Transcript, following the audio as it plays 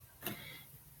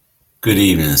Good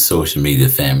evening, social media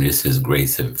family. This is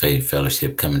Grace and Faith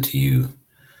Fellowship coming to you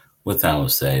with our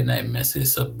Saturday night message.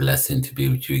 It's a blessing to be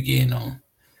with you again on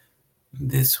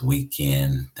this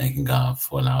weekend. Thanking God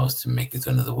for allowing us to make it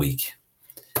to another week.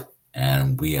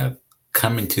 And we are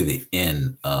coming to the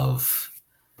end of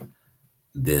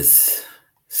this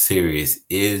series.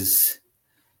 Is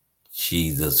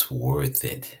Jesus worth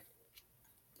it?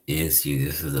 Is you?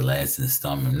 This is the last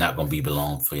installment. I'm not going to be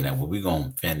long for you now, but we're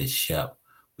going to finish up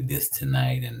with this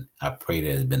tonight. And I pray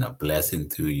that it's been a blessing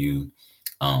to you.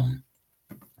 Um,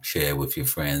 Share it with your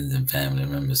friends and family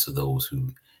members, for those who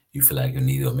you feel like you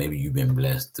need, or maybe you've been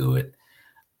blessed through it.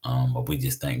 But we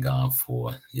just thank God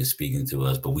for you speaking to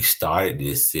us. But we started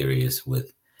this series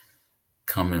with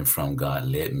coming from God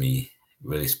led me,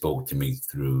 really spoke to me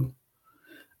through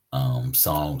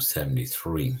Psalm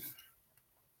 73,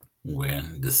 where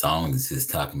the song is just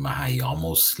talking about how he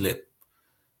almost slipped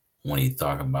when he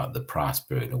talking about the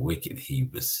prosperity, the wicked. He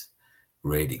was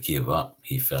ready to give up.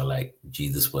 He felt like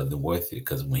Jesus wasn't worth it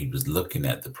because when he was looking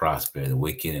at the prosperity, the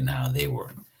wicked, and how they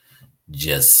were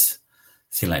just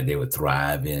seemed like they were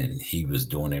thriving, and he was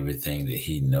doing everything that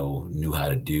he knew how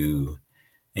to do,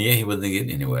 and yet he wasn't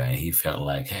getting anywhere. And he felt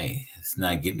like, hey, it's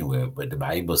not getting anywhere. But the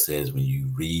Bible says, when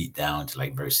you read down to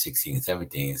like verse 16 and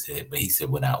 17, it said, but he said,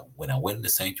 when I went in the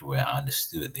sanctuary, I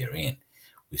understood therein,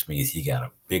 which means he got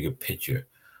a bigger picture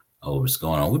of what's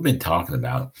going on. We've been talking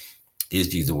about is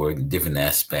Jesus word in different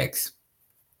aspects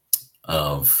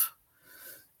of,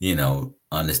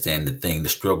 understand the thing, the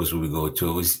struggles we go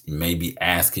to. Is maybe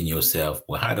asking yourself,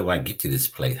 well, how do I get to this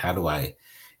place? How do I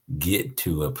get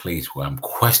to a place where I'm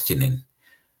questioning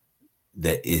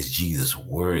that is Jesus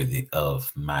worthy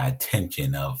of my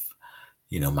attention, of,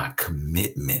 my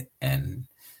commitment, and,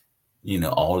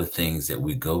 all the things that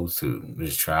we go through, the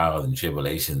trials and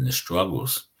tribulations and the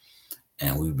struggles.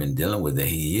 And we've been dealing with that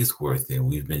he is worth it.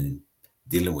 We've been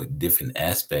dealing with different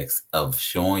aspects of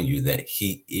showing you that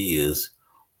he is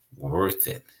worth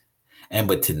it.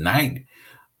 But tonight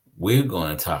we're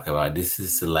going to talk about, this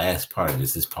is the last part of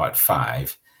this is part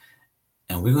 5,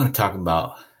 and we're going to talk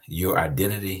about your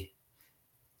identity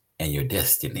and your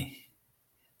destiny.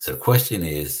 So the question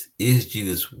is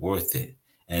Jesus worth it?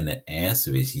 And the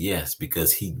answer is yes,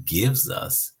 because he gives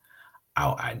us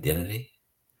our identity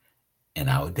and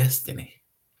our destiny.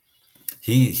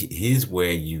 He's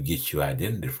where you get your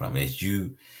identity from. As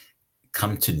you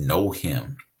come to know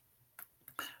him,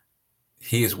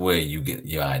 here's where you get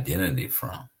your identity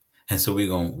from. And so we're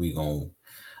gonna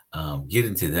get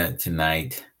into that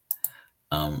tonight.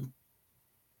 Um,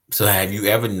 so have you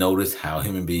ever noticed how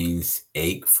human beings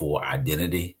ache for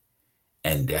identity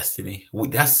and destiny?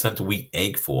 That's something we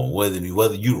ache for, whether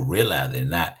you realize it or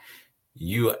not.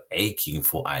 You're aching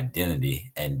for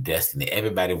identity and destiny.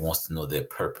 Everybody wants to know their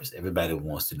purpose. Everybody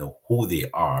wants to know who they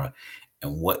are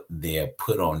and what they're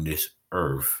put on this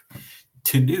earth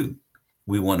to do.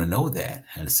 We want to know that,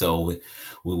 and so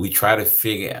we try to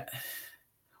figure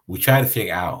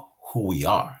out who we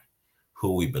are,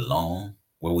 who we belong,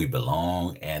 where we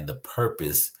belong, and the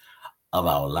purpose of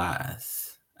our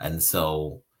lives. And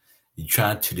so you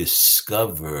try to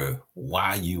discover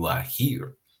why you are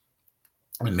here.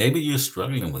 And maybe you're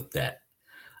struggling with that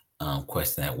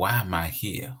question: that why am I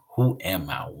here? Who am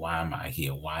I? Why am I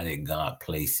here? Why did God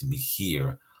place me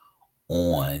here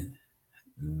on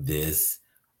this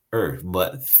earth?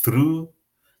 But through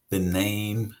the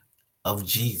name of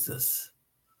Jesus.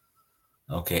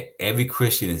 Okay, every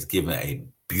Christian is given a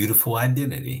beautiful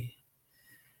identity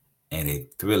and a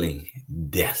thrilling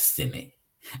destiny.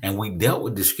 And we dealt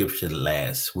with the scripture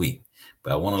last week,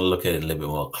 but I want to look at it a little bit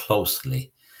more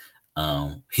closely.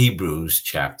 Hebrews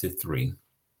chapter 3,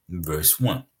 verse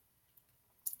 1.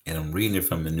 And I'm reading it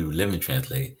from the New Living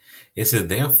Translation. It says,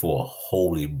 therefore,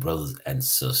 holy brothers and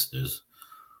sisters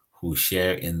who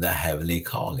share in the heavenly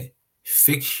calling,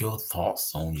 fix your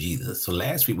thoughts on Jesus. So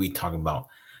last week we talked about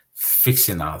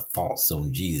fixing our thoughts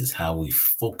on Jesus, how we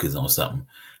focus on something,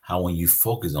 how when you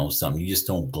focus on something, you just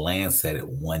don't glance at it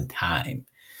one time.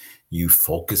 You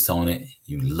focus on it,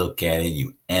 you look at it,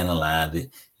 you analyze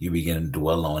it, you begin to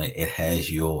dwell on it. It has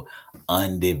your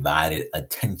undivided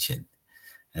attention.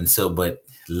 And so, but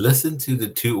listen to the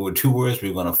two words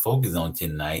we're going to focus on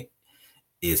tonight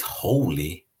is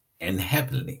holy and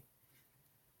heavenly.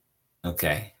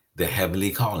 Okay, the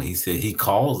heavenly calling. He said he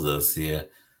calls us here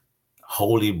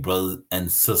holy brothers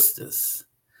and sisters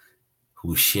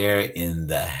who share in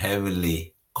the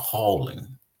heavenly calling.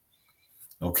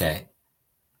 Okay,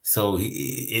 so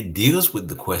it deals with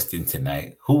the question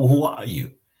tonight: Who are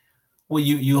you? Well,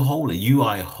 you're holy. You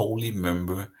are a holy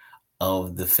member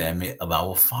of the family of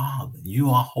our Father. You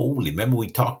are holy. Remember, we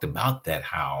talked about that.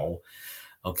 How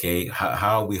Okay,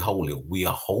 how are we holy? We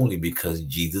are holy because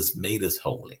Jesus made us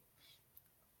holy.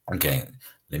 Okay,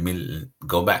 let me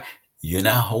go back. You're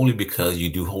not holy because you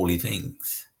do holy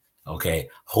things. Okay,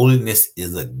 holiness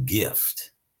is a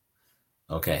gift.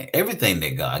 Okay, everything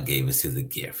that God gave us is a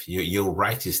gift. Your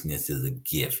righteousness is a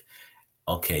gift.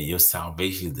 Okay, your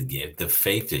salvation is a gift. The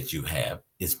faith that you have,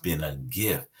 it's been a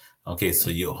gift. Okay,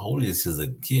 so your holiness is a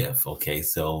gift. Okay,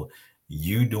 so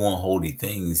you doing holy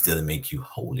things doesn't make you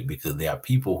holy because there are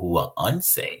people who are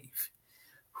unsaved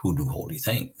who do holy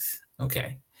things.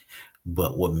 Okay,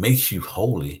 but what makes you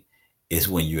holy is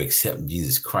when you accept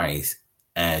Jesus Christ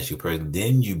as your person,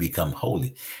 then you become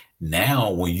holy.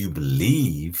 Now, when you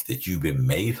believe that you've been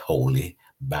made holy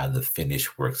by the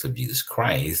finished works of Jesus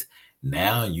Christ,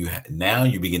 now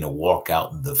you begin to walk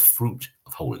out the fruit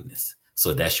of holiness.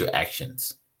 So that's your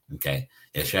actions. Okay,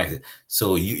 that's your actions.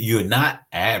 So you're not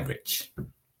average,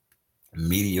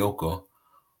 mediocre,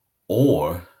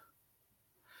 or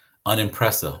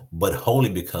unimpressive, but holy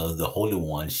because the Holy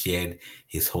One shed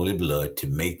his holy blood to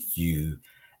make you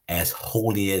as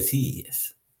holy as he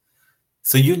is.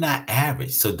 So you're not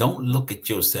average. So don't look at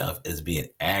yourself as being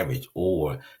average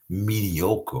or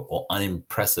mediocre or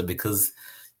unimpressive because,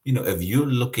 if you're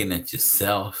looking at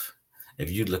yourself, if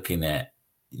you're looking at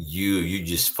you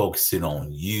just focusing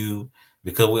on you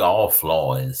because we're all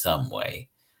flawed in some way.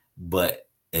 But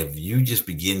if you just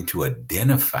begin to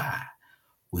identify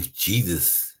with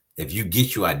Jesus, if you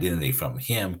get your identity from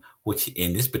him, which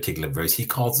in this particular verse, he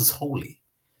calls us holy.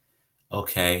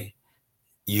 Okay.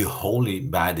 You're holy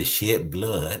by the shed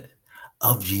blood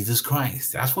of Jesus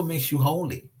Christ. That's what makes you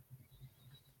holy.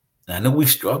 And I know we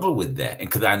struggle with that. And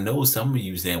because I know some of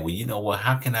you saying, well, you know what,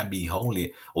 how can I be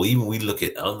holy? Or even we look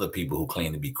at other people who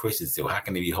claim to be Christians, say, well, how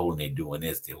can they be holy? They're doing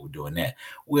this, they're doing that.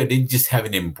 Well, they just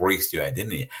haven't embraced their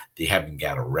identity. They haven't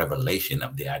got a revelation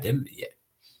of their identity yet.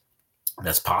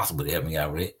 That's possible they haven't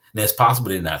got it. That's possible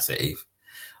they're not saved.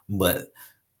 But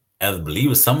as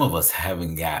believers, some of us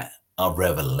haven't got a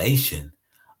revelation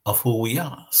of who we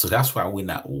are. So that's why we're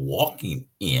not walking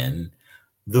in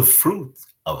the fruit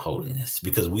of holiness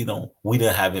because we don't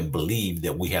haven't believed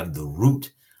that we have the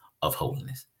root of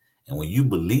holiness. And when you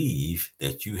believe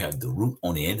that you have the root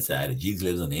on the inside, that Jesus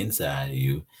lives on the inside of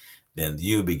you, then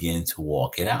you begin to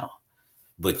walk it out.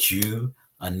 But you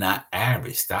are not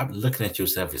average. Stop looking at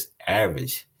yourself as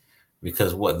average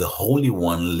because what the Holy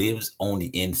One lives on the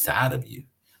inside of you.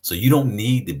 So you don't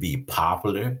need to be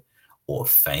popular or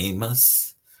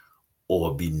famous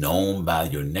or be known by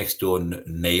your next door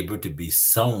neighbor to be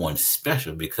someone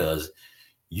special because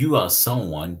you are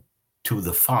someone to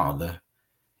the Father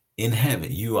in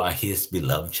heaven. You are his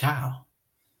beloved child.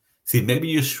 See, maybe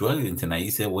you're struggling tonight.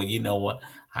 You said, well, you know what?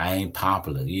 I ain't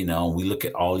popular. We look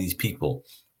at all these people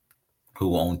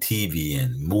who are on TV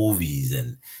and movies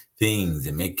and things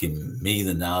and making $1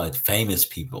 million, famous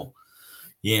people,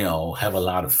 have a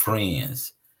lot of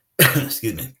friends.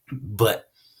 Excuse me. But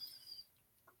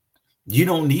you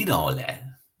don't need all that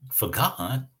for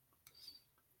God.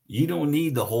 You don't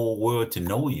need the whole world to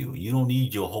know you. You don't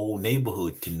need your whole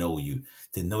neighborhood to know you,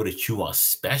 to know that you are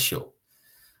special.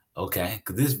 Okay?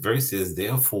 Because this verse says,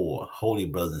 therefore, holy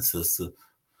brothers and sisters,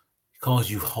 calls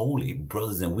you holy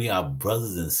brothers, and we are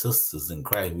brothers and sisters in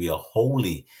Christ. We are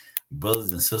holy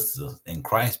brothers and sisters in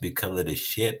Christ because of the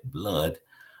shed blood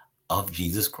of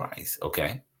Jesus Christ.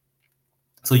 Okay?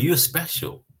 So you're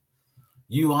special.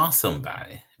 You are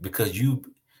somebody because you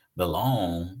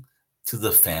belong to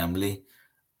the family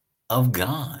of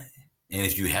God. And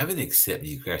if you haven't accepted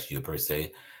Jesus Christ, your per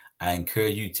se, I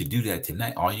encourage you to do that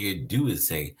tonight. All you do is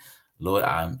say, Lord,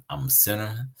 I'm a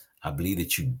sinner. I believe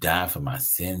that you died for my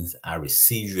sins. I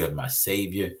receive you as my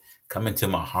Savior. Come into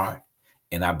my heart.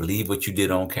 And I believe what you did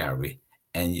on Calvary.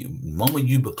 And the moment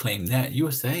you proclaim that,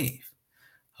 you're saved.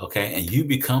 Okay. And you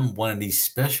become one of these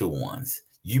special ones.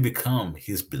 You become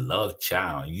his beloved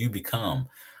child. You become,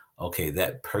 okay,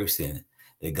 that person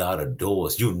that God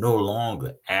adores. You're no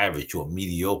longer average or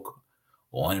mediocre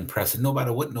or unimpressive. No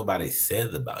matter what nobody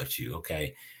says about you,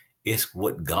 okay? It's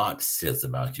what God says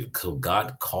about you. So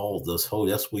God calls us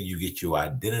holy. That's where you get your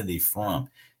identity from.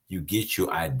 You get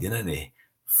your identity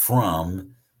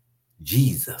from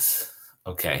Jesus.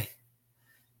 Okay.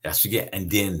 That's what you get. And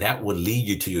then that will lead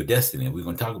you to your destiny. We're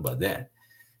going to talk about that.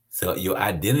 So your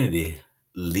identity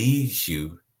leads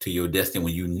you to your destiny.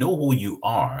 When you know who you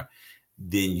are,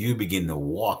 then you begin to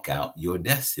walk out your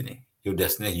destiny. Your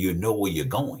destiny, you know where you're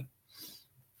going.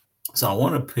 So I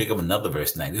want to pick up another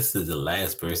verse tonight. This is the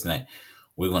last verse tonight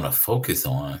we're going to focus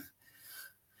on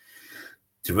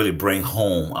to really bring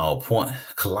home our point.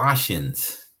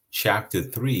 Colossians chapter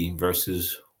 3,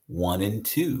 verses 1 and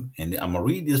 2. And I'm going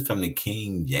to read this from the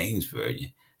King James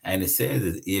Version. And it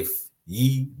says, if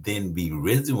ye then be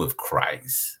risen with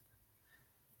Christ.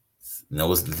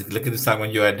 Notice, look at this talking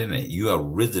about your identity. You are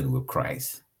risen with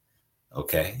Christ.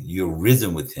 Okay? You're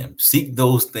risen with him. Seek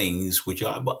those things which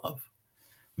are above.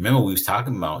 Remember, we was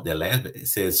talking about that last bit. It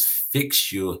says,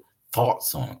 fix your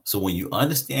thoughts on. So when you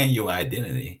understand your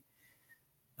identity,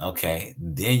 okay,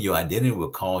 then your identity will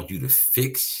cause you to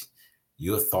fix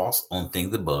your thoughts on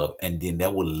things above, and then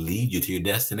that will lead you to your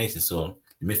destination. So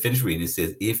let me finish reading. It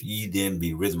says, if ye then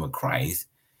be risen with Christ,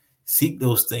 seek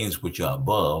those things which are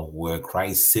above, where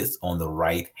Christ sits on the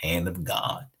right hand of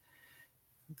God.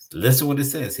 Listen to what it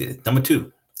says here. Number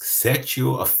 2, set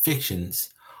your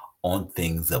affections on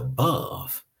things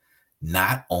above,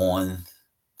 not on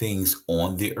things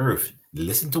on the earth.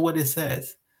 Listen to what it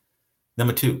says.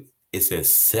 Number 2, it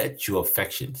says, set your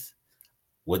affections.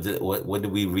 What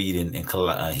did we read in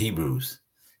Hebrews?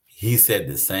 He said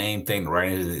the same thing,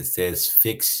 right? It says,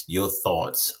 fix your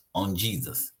thoughts on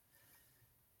Jesus.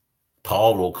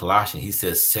 Paul wrote Colossians. He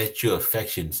says, set your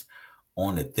affections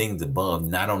on the things above,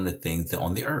 not on the things that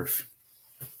on the earth.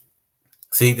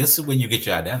 See, this is when you get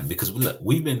your identity, because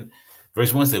we've been,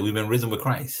 verse 1 said, we've been risen with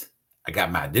Christ. I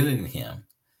got my identity in him.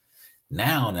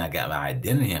 Now I got my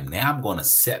identity in him. Now I'm going to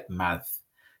set my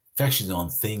affections on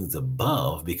things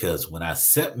above, because when I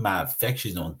set my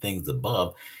affections on things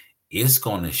above, it's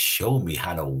going to show me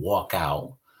how to walk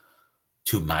out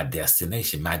to my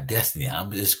destination, my destiny.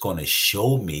 I'm just going to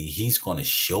show me, he's going to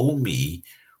show me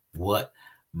what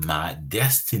my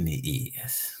destiny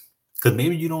is. Because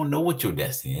maybe you don't know what your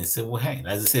destiny is. So, well, hey,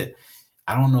 as I said,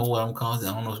 I don't know what I'm causing.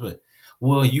 I don't know what.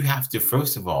 Well, you have to,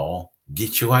 first of all,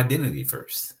 get your identity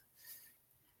first.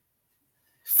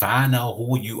 Find out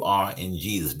who you are in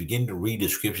Jesus. Begin to read the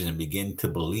scriptures and begin to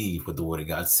believe what the word of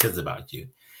God says about you.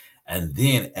 And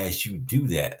then as you do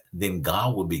that, then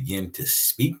God will begin to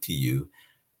speak to you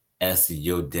as to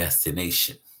your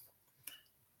destination.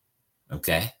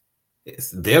 Okay?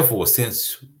 Therefore,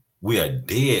 since we are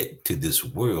dead to this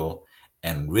world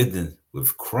and risen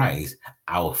with Christ,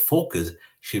 our focus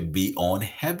should be on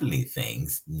heavenly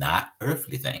things, not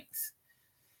earthly things.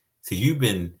 So you're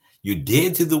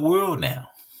dead to the world now.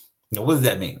 Now, what does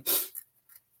that mean?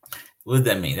 What does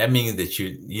that mean? That means that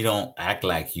you don't act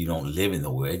like you don't live in the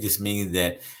world. It just means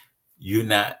that you're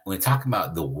not, when talking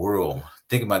about the world,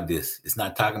 think about this. It's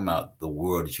not talking about the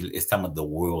world. It's talking about the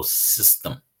world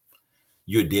system.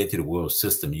 You're dead to the world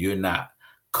system. You're not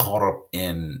caught up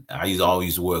in, I always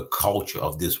use the word culture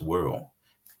of this world.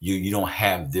 You don't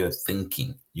have their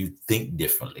thinking. You think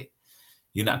differently.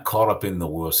 You're not caught up in the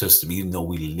world system, even though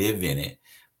we live in it,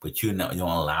 but you don't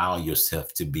allow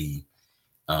yourself to be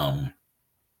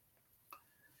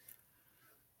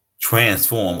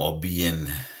transformed or being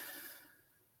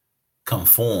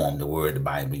conformed, the word the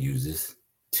Bible uses,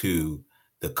 to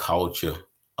the culture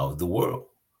of the world.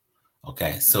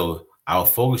 Okay, so our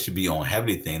focus should be on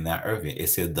heavenly things, not earthly. It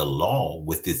says the law,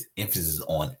 with its emphasis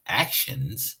on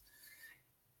actions,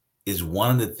 is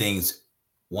one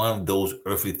of those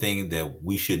earthly things that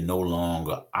we should no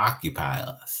longer occupy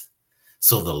us.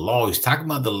 So the law, he's talking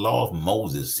about the law of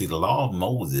Moses. See, the law of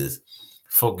Moses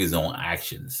focuses on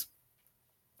actions.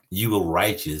 You were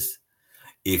righteous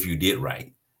if you did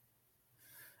right.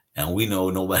 And we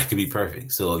know nobody can be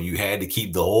perfect. So you had to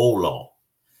keep the whole law.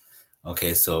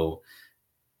 Okay, so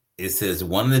it says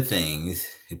one of the things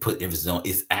it put emphasis on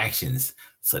is actions.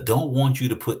 So I don't want you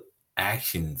to put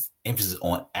emphasis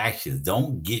on actions.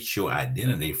 Don't get your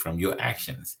identity from your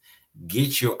actions.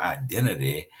 Get your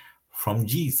identity from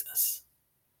Jesus.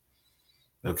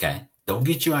 Okay, don't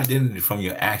get your identity from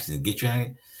your actions.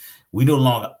 We no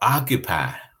longer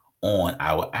occupy on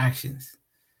our actions.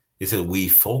 It says we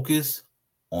focus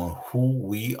on who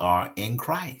we are in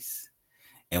Christ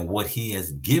and what he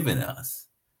has given us.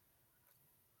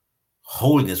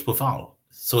 Holiness will follow.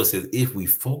 So it says if we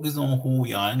focus on who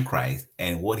we are in Christ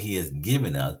and what he has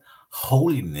given us,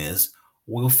 holiness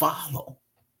will follow.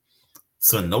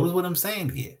 So notice what I'm saying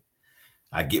here.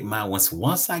 I get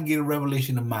once I get a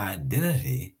revelation of my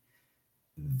identity,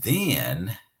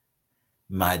 then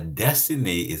my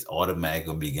destiny is automatically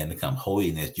going to begin to come.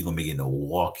 Holiness, you're going to begin to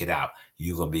walk it out.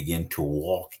 You're going to begin to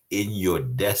walk in your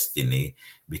destiny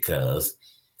because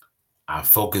I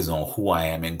focus on who I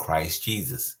am in Christ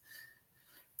Jesus.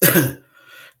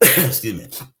 Excuse me.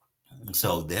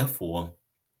 So therefore,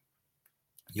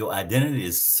 your identity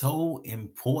is so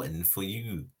important for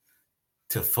you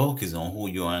to focus on who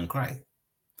you are in Christ.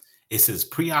 It says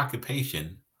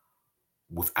preoccupation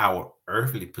with our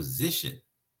earthly position,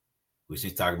 which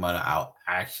is talking about our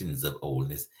actions of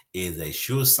oldness, is a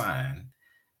sure sign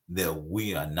that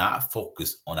we are not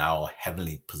focused on our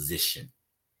heavenly position.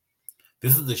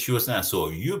 This is the sure sign. So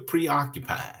if you're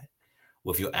preoccupied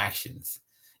with your actions,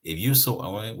 if you're so,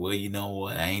 well, you know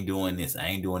what, I ain't doing this, I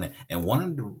ain't doing that. And one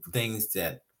of the things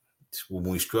that when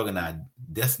we struggle in our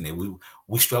destiny,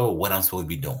 we struggle with what I'm supposed to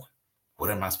be doing. What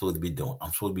am I supposed to be doing?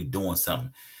 I'm supposed to be doing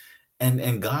something.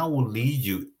 And God will lead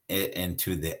you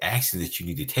into the action that you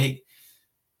need to take.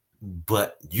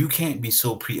 But you can't be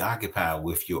so preoccupied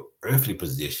with your earthly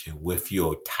position, with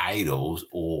your titles,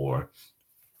 or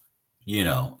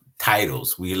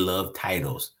titles. We love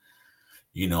titles.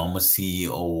 I'm a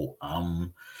CEO.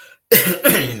 I'm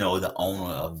the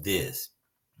owner of this.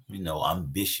 I'm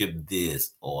bishop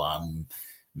this, or I'm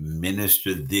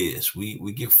minister this.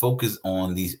 We get focused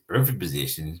on these earthly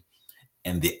positions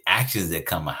and the actions that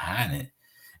come behind it.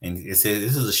 And it says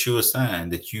this is a sure sign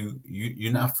that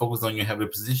you're not focused on your heavenly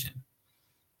position.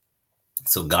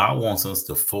 So God wants us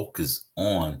to focus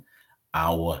on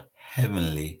our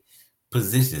heavenly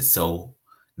position. So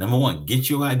number one, get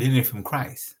your identity from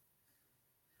Christ.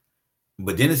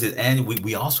 But then it says, and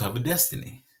we also have a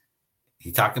destiny.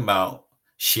 He's talking about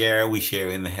we share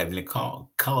in the heavenly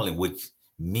calling, which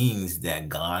means that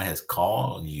God has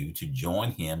called you to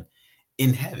join him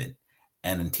in heaven.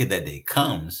 And until that day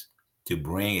comes, to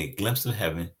bring a glimpse of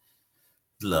heaven,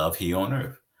 love here on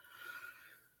earth.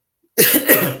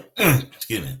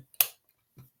 Excuse me.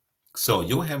 So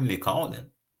your heavenly calling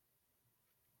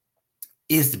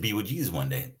is to be with Jesus one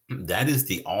day. That is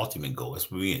the ultimate goal. That's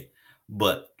what we're in.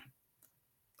 But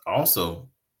also,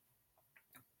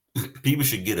 people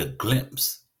should get a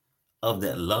glimpse of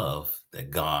that love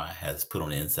that God has put on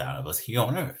the inside of us here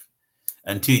on earth.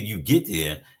 Until you get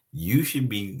there, you should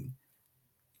be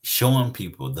showing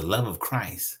people the love of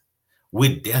Christ.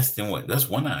 We're destined. That's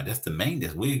one eye. That's the main.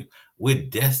 We're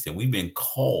destined. We've been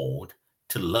called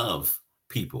to love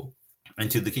people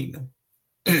into the kingdom.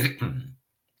 Into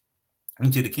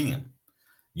the kingdom.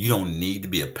 You don't need to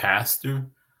be a pastor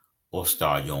or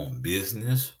start your own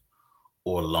business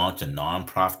or launch a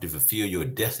nonprofit to fulfill your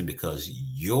destiny, because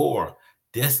your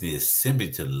destiny is simply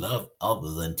to love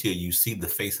others until you see the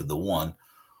face of the one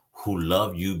who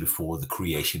loved you before the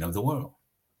creation of the world.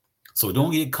 So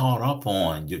don't get caught up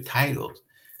on your titles.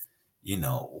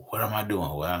 What am I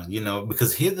doing? Well,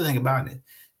 because here's the thing about it.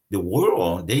 The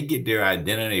world, they get their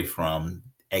identity from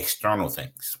external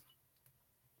things.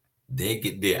 They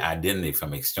get their identity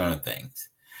from external things.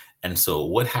 And so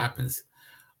what happens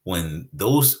when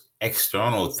those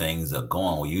external things are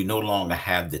gone, where you no longer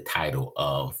have the title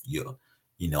of your,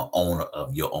 owner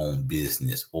of your own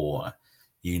business, or,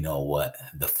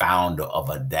 the founder of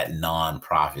that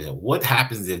nonprofit? What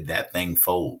happens if that thing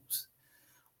folds?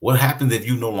 What happens if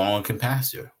you no longer can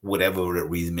pastor? Whatever the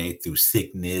reason may, through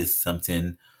sickness,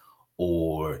 something,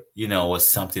 or,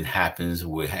 something happens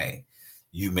where, hey,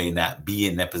 you may not be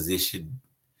in that position.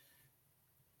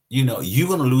 You're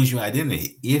going to lose your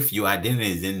identity if your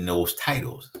identity is in those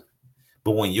titles.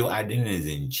 But when your identity is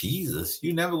in Jesus,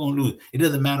 you're never going to lose. It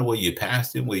doesn't matter whether you're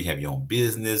pastoring, whether you have your own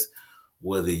business,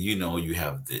 whether, you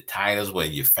have the titles, whether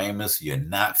you're famous, you're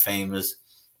not famous,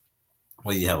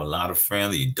 whether you have a lot of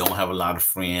friends, or you don't have a lot of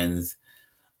friends.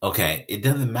 Okay, it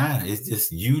doesn't matter. It's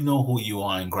just, who you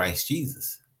are in Christ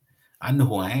Jesus. I know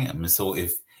who I am. And so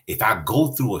if I go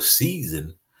through a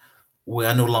season where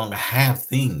I no longer have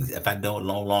things, if I no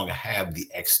longer have the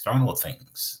external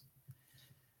things,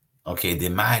 okay,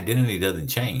 then my identity doesn't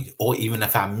change. Or even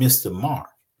if I miss the mark,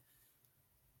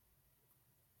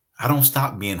 I don't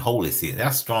stop being holy. See,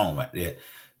 that's strong right there.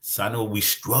 So I know we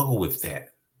struggle with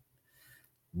that.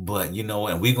 But,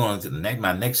 and we're going to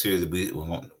my next series,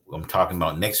 I'm talking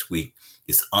about next week,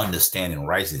 is understanding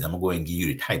righteousness. I'm going to go ahead and give you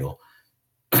the title,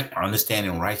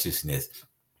 Understanding Righteousness.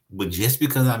 But just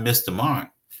because I missed the mark,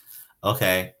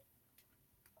 okay,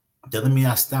 doesn't mean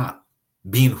I stop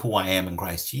being who I am in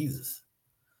Christ Jesus.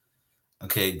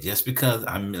 Okay, just because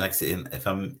I'm, like I said, if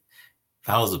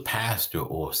I was a pastor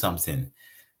or something,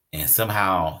 and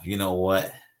somehow,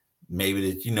 maybe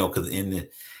that, because in the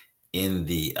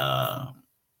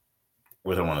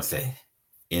what do I want to say,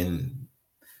 in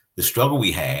the struggle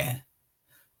we had,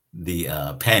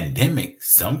 the pandemic,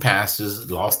 some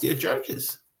pastors lost their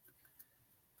churches.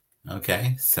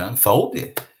 Okay, some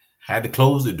folded, had to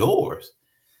close the doors.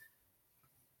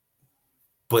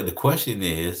 But the question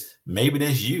is, maybe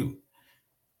that's you.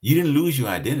 You didn't lose your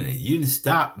identity. You didn't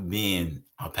stop being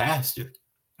a pastor.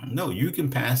 No, you can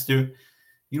pastor.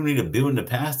 You don't need a building to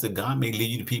pastor. God may lead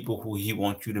you to people who he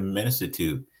wants you to minister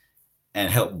to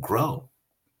and help grow.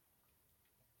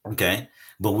 Okay,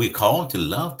 but we're called to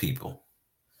love people.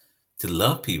 To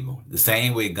love people the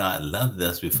same way God loved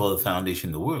us before the foundation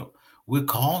of the world. We're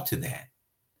called to that.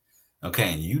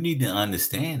 Okay, and you need to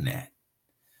understand that.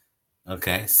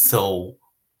 Okay, so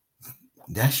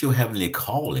that's your heavenly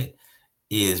calling,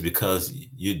 is because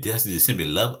your destiny is simply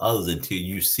love others until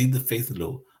you see the face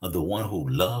of the one who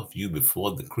loved you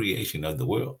before the creation of the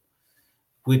world.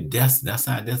 With destiny, that's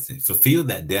our destiny. Fulfill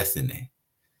that destiny.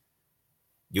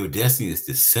 Your destiny is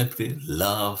to simply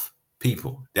love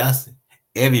people. That's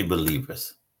every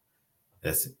believer's.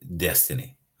 That's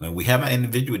destiny. When we have our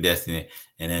individual destiny,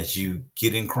 and as you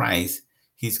get in Christ,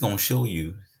 He's going to show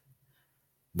you.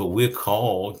 But we're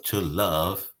called to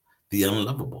love the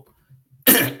unlovable,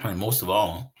 and most of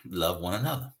all, love one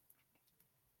another.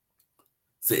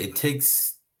 So it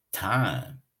takes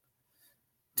time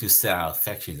to set our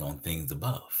affections on things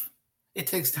above. It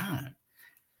takes time.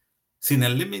 See, now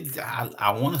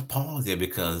I want to pause there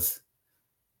because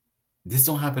this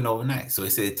don't happen overnight. So it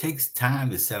said it takes time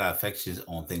to set our affections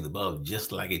on things above,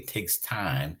 just like it takes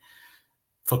time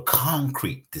for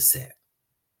concrete to set.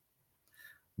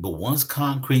 But once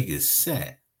concrete is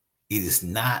set, it is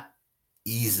not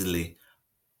easily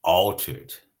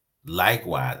altered.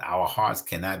 Likewise, our hearts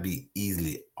cannot be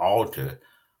easily altered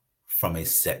from a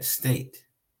set state.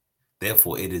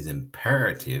 Therefore, it is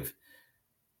imperative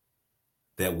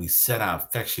that we set our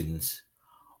affections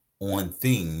on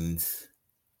things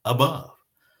above.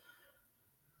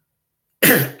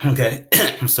 Okay,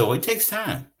 so it takes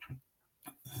time.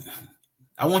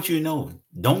 I want you to know,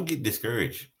 don't get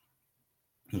discouraged.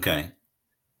 Okay,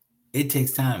 it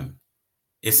takes time.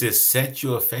 It says, set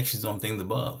your affections on things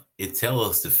above. It tells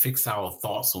us to fix our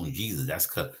thoughts on Jesus.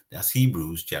 That's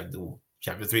Hebrews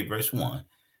chapter 3, verse 1.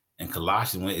 And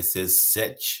Colossians, when it says,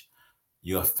 set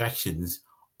your affections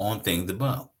on things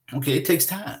above. Okay, it takes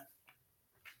time.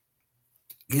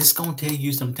 It's going to take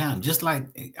you some time. Just like,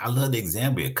 I love the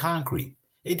example of concrete.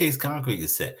 It takes concrete to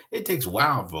set. It takes a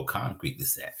while for concrete to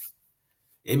set.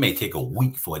 It may take a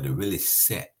week for it to really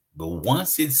set. But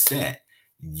once it's set,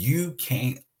 you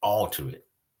can't alter it.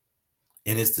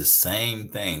 And it's the same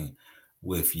thing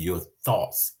with your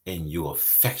thoughts and your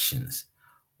affections.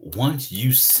 Once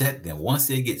you set them, once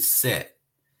they get set,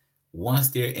 once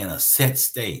they're in a set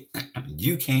state,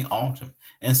 you can't alter them.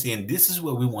 And see, and this is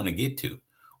where we want to get to.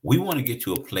 We want to get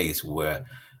to a place where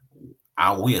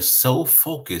we are so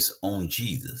focused on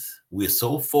Jesus. We're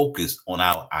so focused on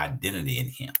our identity in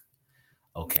Him.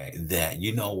 Okay, that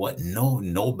you know what?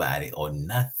 Nobody or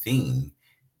nothing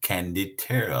can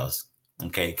deter us.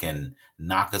 Okay, can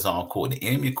knock us off course. The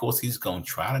enemy, of course, he's going to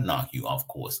try to knock you off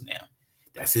course now.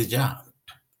 That's his job.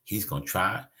 He's going to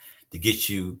try to get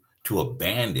you to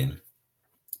abandon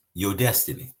your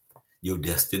destiny, your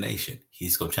destination.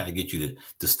 He's going to try to get you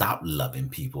to stop loving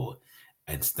people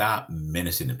and stop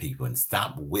ministering to people and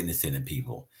stop witnessing to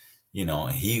people. You know,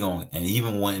 and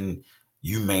even when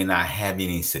you may not have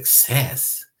any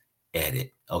success at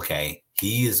it, okay,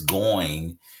 he is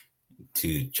going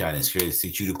to try to encourage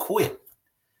you to quit.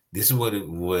 This is what it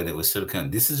was sort of kind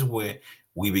of, this is where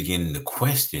we begin to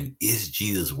question, is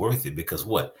Jesus worth it? Because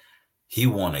what? He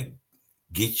want to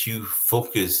get you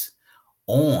focused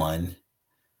on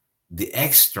the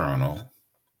external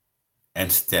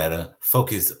instead of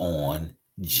focus on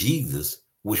Jesus,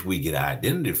 which we get our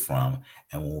identity from.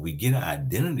 And when we get our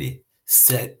identity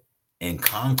set in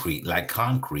concrete, like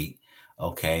concrete,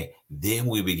 okay, then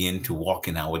we begin to walk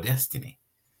in our destiny.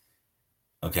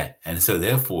 Okay, and so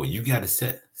therefore you got to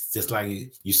set, just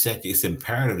like you set, it's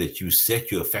imperative that you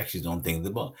set your affections on things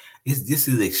above. This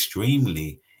is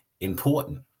extremely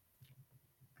important.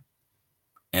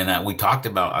 And we talked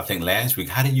about, I think last week,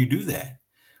 how did you do that?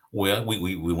 Well,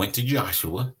 we went to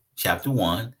Joshua chapter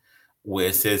 1, where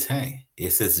it says, hey,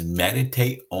 it says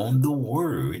meditate on the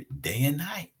word day and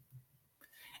night.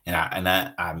 And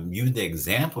I used the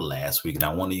example last week, and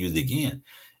I want to use it again.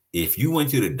 If you went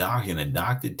to the doctor and the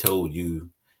doctor told you,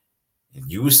 if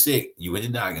you were sick, you went to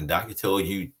the doctor and the doctor told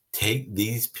you, take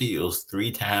these pills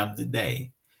 3 times a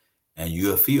day and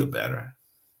you'll feel better,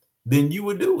 then you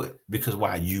would do it. Because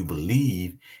why? You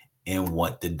believe in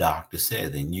what the doctor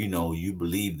says. And you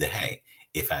believe that, hey,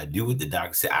 if I do what the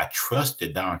doctor said, I trust the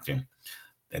doctor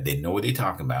that they know what they're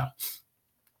talking about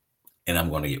and I'm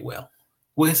going to get well.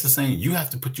 Well, it's the same. You have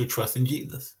to put your trust in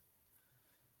Jesus.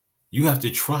 You have to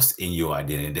trust in your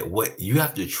identity. You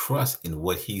have to trust in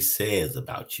what he says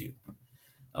about you.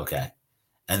 Okay.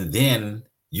 And then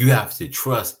you have to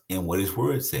trust in what his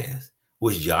word says,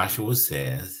 which Joshua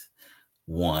says,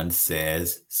 1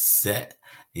 says,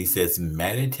 he says,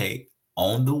 meditate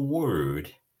on the word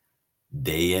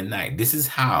day and night. This is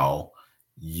how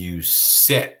you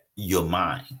set your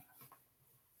mind.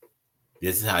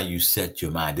 This is how you set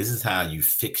your mind. This is how you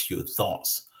fix your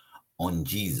thoughts on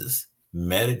Jesus.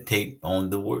 Meditate on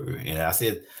the word. And I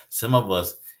said, some of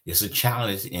us, it's a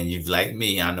challenge. And you've like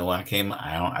me, I know I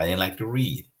didn't like to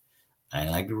read. I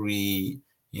didn't like to read,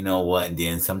 you know what? And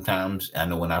then sometimes I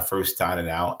know when I first started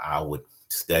out, I would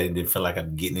study, didn't feel like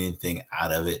I'm getting anything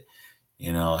out of it.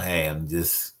 Hey, I'm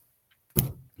just,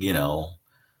 you know,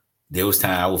 there was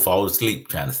time I would fall asleep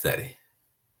trying to study,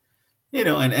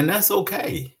 and that's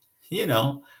okay, you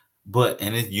know,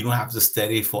 you don't have to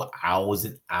study for hours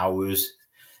and hours.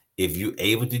 If you're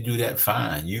able to do that,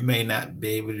 fine. You may not be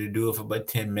able to do it for about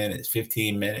 10 minutes,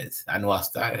 15 minutes. I know I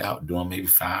started out doing maybe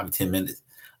 5 or 10 minutes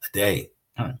a day.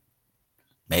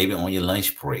 Maybe on your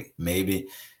lunch break. Maybe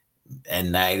at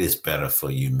night is better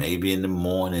for you. Maybe in the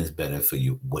morning is better for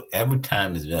you. Whatever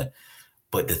time is better.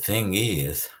 But the thing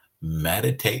is,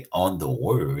 meditate on the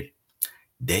word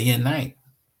day and night.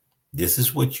 This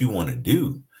is what you want to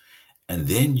do. And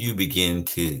then you begin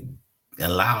to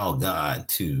allow God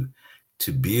to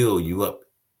build you up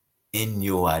in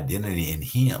your identity in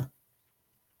him.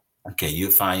 Okay,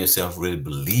 you find yourself really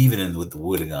believing in what the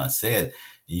word of God said.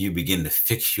 You begin to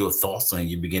fix your thoughts on it.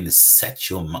 You begin to set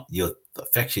your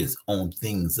affections on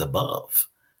things above.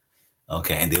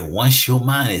 Okay, and then once your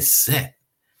mind is set,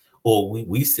 or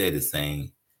we say the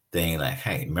same thing, like,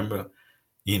 hey, remember,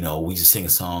 we just sing a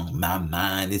song, my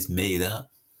mind is made up.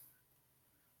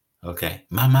 Okay,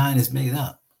 my mind is made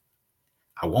up.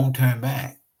 I won't turn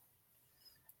back.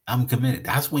 I'm committed.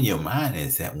 That's when your mind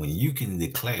is at, when you can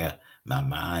declare, my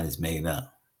mind is made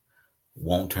up,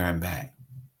 won't turn back.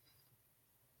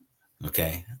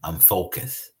 Okay, I'm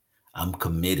focused. I'm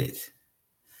committed.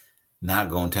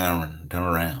 Not going to turn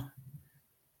around.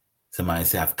 Somebody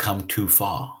say, I've come too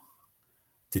far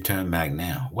to turn back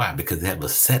now. Why? Because they have a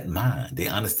set mind. They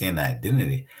understand the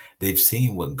identity. They've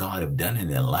seen what God have done in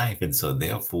their life. And so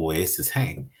therefore it says,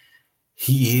 hey,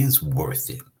 he is worth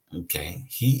it. Okay.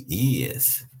 He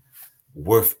is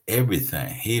worth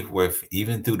everything. He's worth,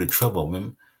 even through the trouble.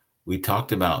 Remember, we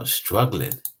talked about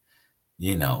struggling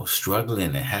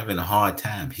and having a hard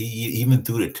time. Even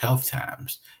through the tough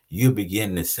times, you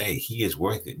begin to say he is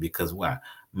worth it, because why?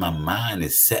 My mind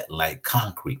is set like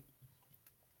concrete.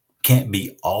 Can't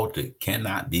be altered,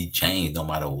 cannot be changed no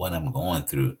matter what I'm going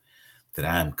through, that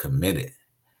I am committed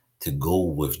to go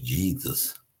with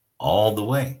Jesus all the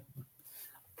way,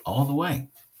 all the way.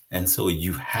 And so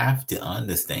you have to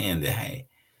understand that, hey,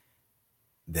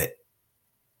 that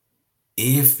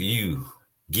if you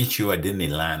get your identity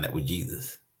lined up with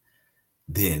Jesus,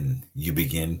 then you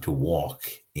begin to walk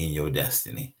in your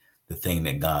destiny, the thing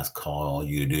that God's called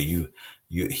you to do.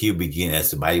 He'll begin,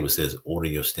 as the Bible says, order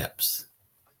your steps.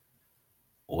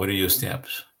 Order your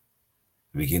steps.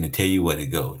 Begin to tell you where to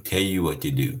go, tell you what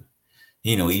to do.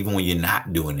 Even when you're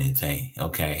not doing anything,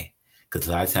 okay? Because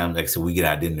a lot of times, like I said, we get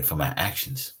identity from our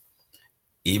actions.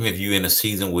 Even if you're in a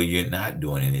season where you're not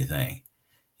doing anything,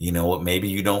 you know what? Maybe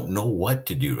you don't know what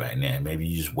to do right now. Maybe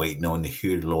you're just waiting on to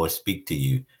hear the Lord speak to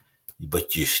you,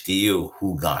 but you're still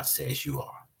who God says you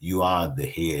are. You are the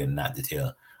head and not the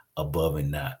tail, above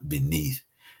and not beneath.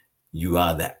 You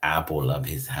are the apple of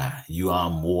his eye. You are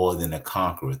more than a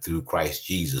conqueror through Christ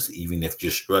Jesus, even if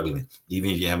you're struggling,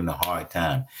 even if you're having a hard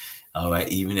time. All right.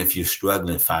 Even if you're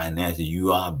struggling financially,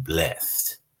 you are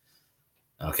blessed.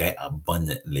 Okay.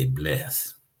 Abundantly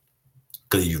blessed.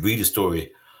 Because you read the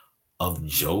story of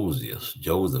Joseph.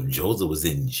 Joseph was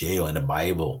in jail, and the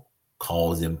Bible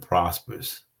calls him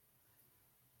prosperous.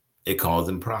 It calls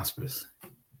him prosperous.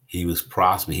 He was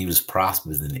prosperous. He was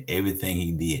prosperous in everything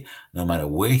he did. No matter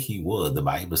where he was, the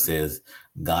Bible says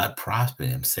God prospered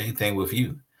him. Same thing with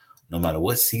you. No matter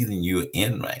what season you're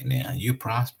in right now, you're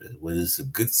prosperous. Whether it's a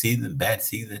good season, bad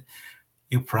season,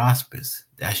 you're prosperous.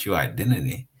 That's your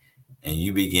identity. And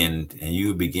you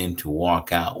begin to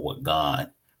walk out what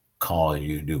God called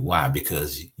you to do. Why?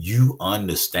 Because you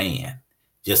understand,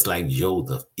 just like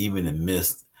Joseph, even in the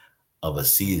midst of a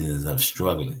season of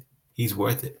struggling, he's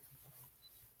worth it.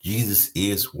 Jesus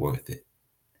is worth it,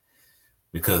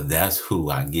 because that's who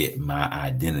I get my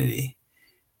identity.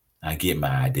 I get my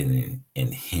identity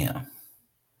in him.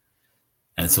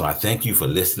 And so I thank you for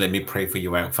listening. Let me pray for you,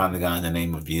 right? Father God, in the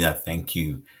name of Jesus, I thank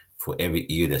you for every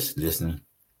ear that's listening.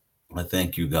 I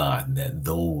thank you, God, that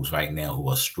those right now who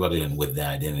are struggling with their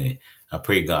identity, I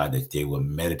pray, God, that they will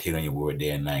meditate on your word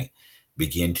day and night,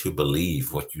 begin to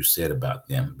believe what you said about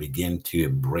them, begin to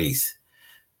embrace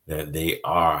that they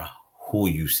are who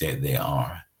you said they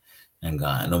are. And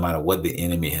God, no matter what the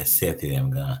enemy has said to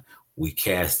them, God, we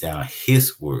cast down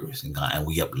his words, and God, and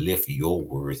we uplift your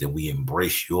words, and we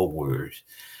embrace your words,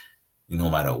 no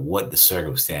matter what the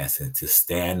circumstances, to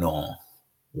stand on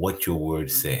what your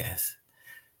word says.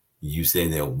 You say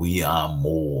that we are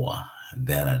more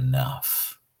than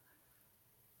enough.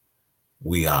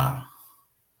 We are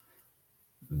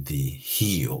the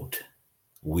healed.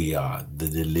 We are the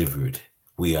delivered.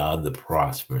 We are the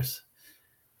prosperous.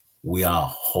 We are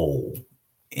whole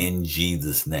in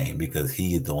Jesus' name because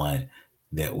He is the one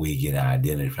that we get our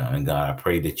identity from. And God, I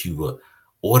pray that you will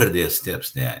order their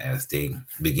steps now as they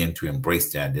begin to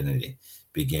embrace their identity,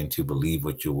 begin to believe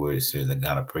what your word says. And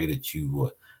God, I pray that you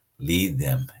will lead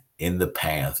them in the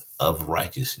path of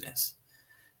righteousness.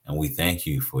 And we thank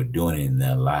you for doing it in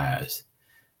their lives.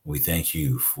 We thank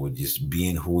you for just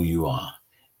being who you are.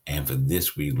 And for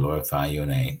this, we glorify your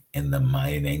name. In the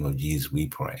mighty name of Jesus, we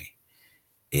pray.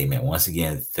 Amen. Once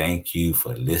again, thank you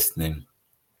for listening.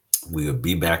 We will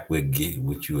be back with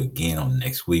you again on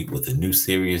next week with a new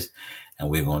series. And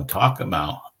we're going to talk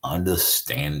about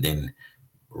understanding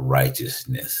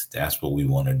righteousness. That's what we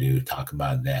want to do. Talk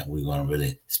about that. We're going to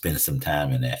really spend some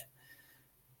time in that.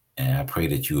 And I pray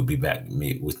that you will be back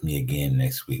with me again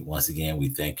next week. Once again, we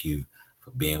thank you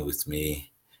for being with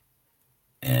me.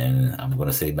 And I'm going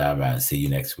to say bye-bye and see you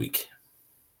next week.